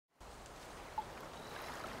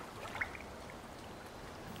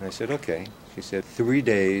And I said, okay. She said, 3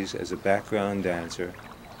 days as a background dancer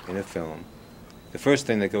in a film. The first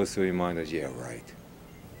thing that goes through your mind is, yeah, right.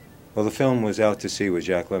 Well, the film was Out to Sea with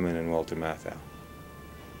Jack Lemmon and Walter Matthau.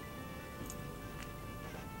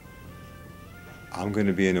 I'm going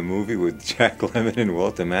to be in a movie with Jack Lemmon and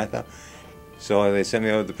Walter Matthau? So they sent me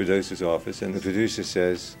over to the producer's office, and the producer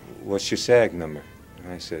says, what's your SAG number?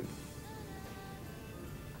 And I said,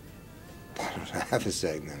 I don't have a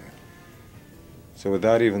SAG number. So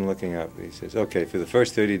without even looking up, he says, okay, for the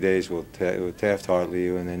first 30 days we'll Taft-Hartley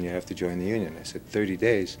you, and then you have to join the union. I said, 30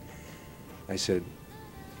 days? I said,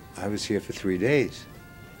 I was here for 3 days.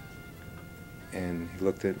 And he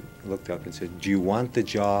looked up and said, do you want the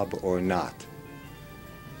job or not?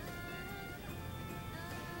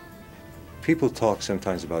 People talk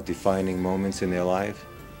sometimes about defining moments in their life.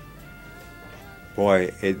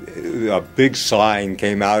 Boy, a big sign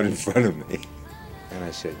came out in front of me. And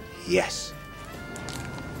I said, yes.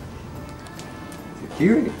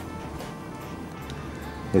 Hearing.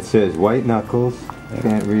 It says White Knuckles. I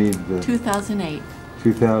can't read the... 2008.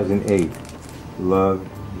 2008. Love,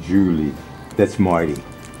 Julie. That's Marty.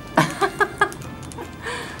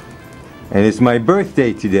 And it's my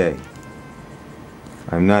birthday today.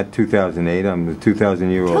 I'm not 2008, I'm the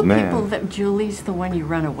 2,000-year-old man. Tell people that Julie's the one you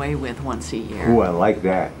run away with once a year. Ooh, I like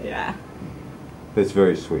that. Yeah. That's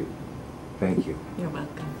very sweet. Thank you. You're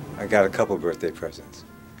welcome. I got a couple birthday presents.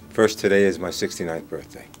 First, today is my 69th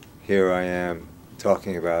birthday. Here I am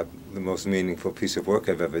talking about the most meaningful piece of work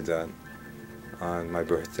I've ever done on my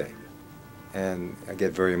birthday. And I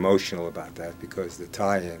get very emotional about that because the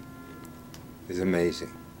tie-in is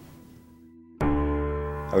amazing.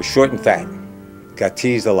 I was short and fat. Got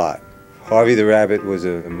teased a lot. Harvey the Rabbit was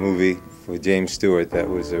a movie with James Stewart that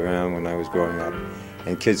was around when I was growing up,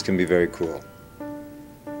 and kids can be very cruel.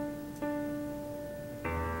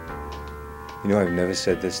 You know, I've never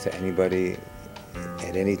said this to anybody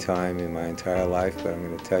at any time in my entire life, but I'm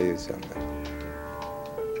going to tell you something.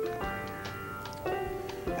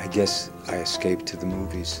 I guess I escaped to the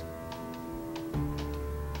movies.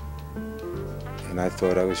 And I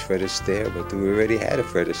thought I was Fred Astaire, but we already had a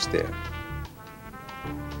Fred Astaire.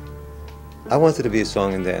 I wanted to be a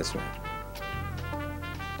song and dance man.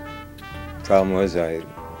 Problem was I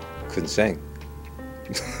couldn't sing.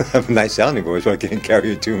 I have a nice sounding voice, but I can't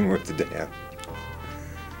carry a tune worth a damn.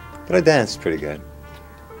 But I danced pretty good.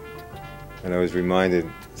 And I was reminded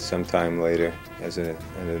sometime later, as an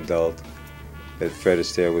adult, that Fred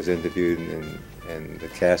Astaire was interviewed, and the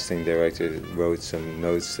casting director wrote some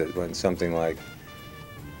notes that went something like,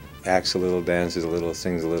 acts a little, dances a little,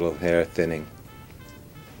 sings a little, hair thinning.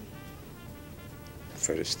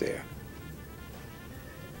 Fred Astaire.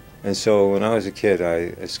 And so when I was a kid,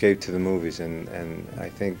 I escaped to the movies, and I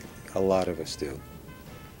think a lot of us do.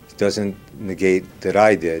 It doesn't negate that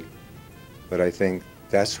I did, but I think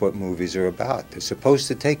that's what movies are about. They're supposed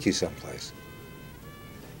to take you someplace.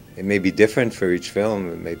 It may be different for each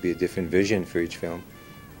film, it may be a different vision for each film,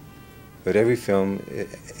 but every film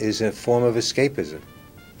is a form of escapism.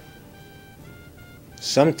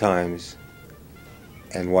 Sometimes,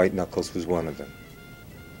 and White Knuckles was one of them,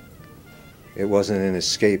 it wasn't an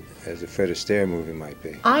escape as a Fred Astaire movie might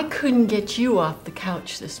be. I couldn't get you off the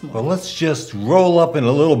couch this morning. Well, let's just roll up in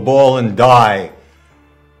a little ball and die.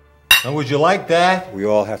 Now, would you like that? We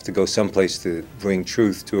all have to go someplace to bring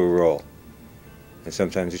truth to a role. And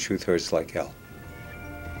sometimes the truth hurts like hell.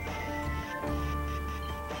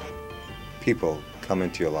 People come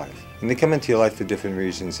into your life. And they come into your life for different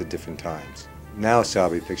reasons at different times. Now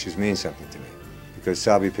Sabi Pictures means something to me. Because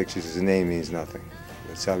Sabi Pictures as a name means nothing.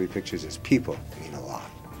 But Sabi Pictures as people mean a lot.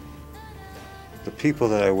 The people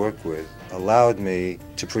that I work with allowed me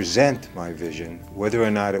to present my vision. Whether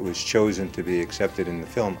or not it was chosen to be accepted in the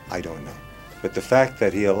film, I don't know. But the fact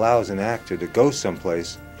that he allows an actor to go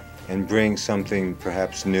someplace and bring something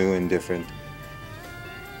perhaps new and different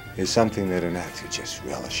is something that an actor just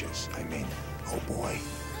relishes. I mean, oh boy,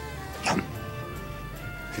 yum.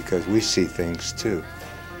 Because we see things too.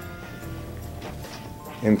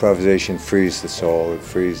 Improvisation frees the soul, it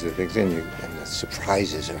frees the things in you, and the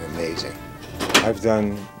surprises are amazing. I've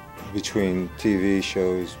done between TV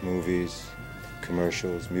shows, movies,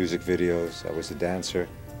 commercials, music videos. I was a dancer.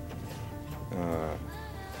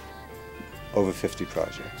 Over 50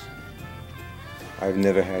 projects. I've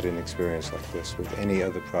never had an experience like this with any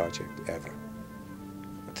other project ever.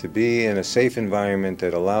 To be in a safe environment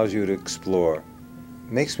that allows you to explore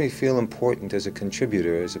makes me feel important as a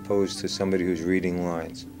contributor as opposed to somebody who's reading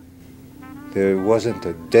lines. There wasn't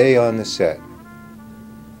a day on the set,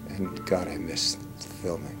 and God, I missed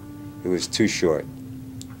filming. It was too short.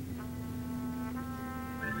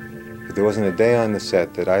 But there wasn't a day on the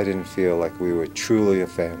set that I didn't feel like we were truly a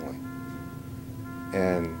family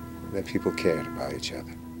and that people cared about each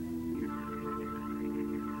other.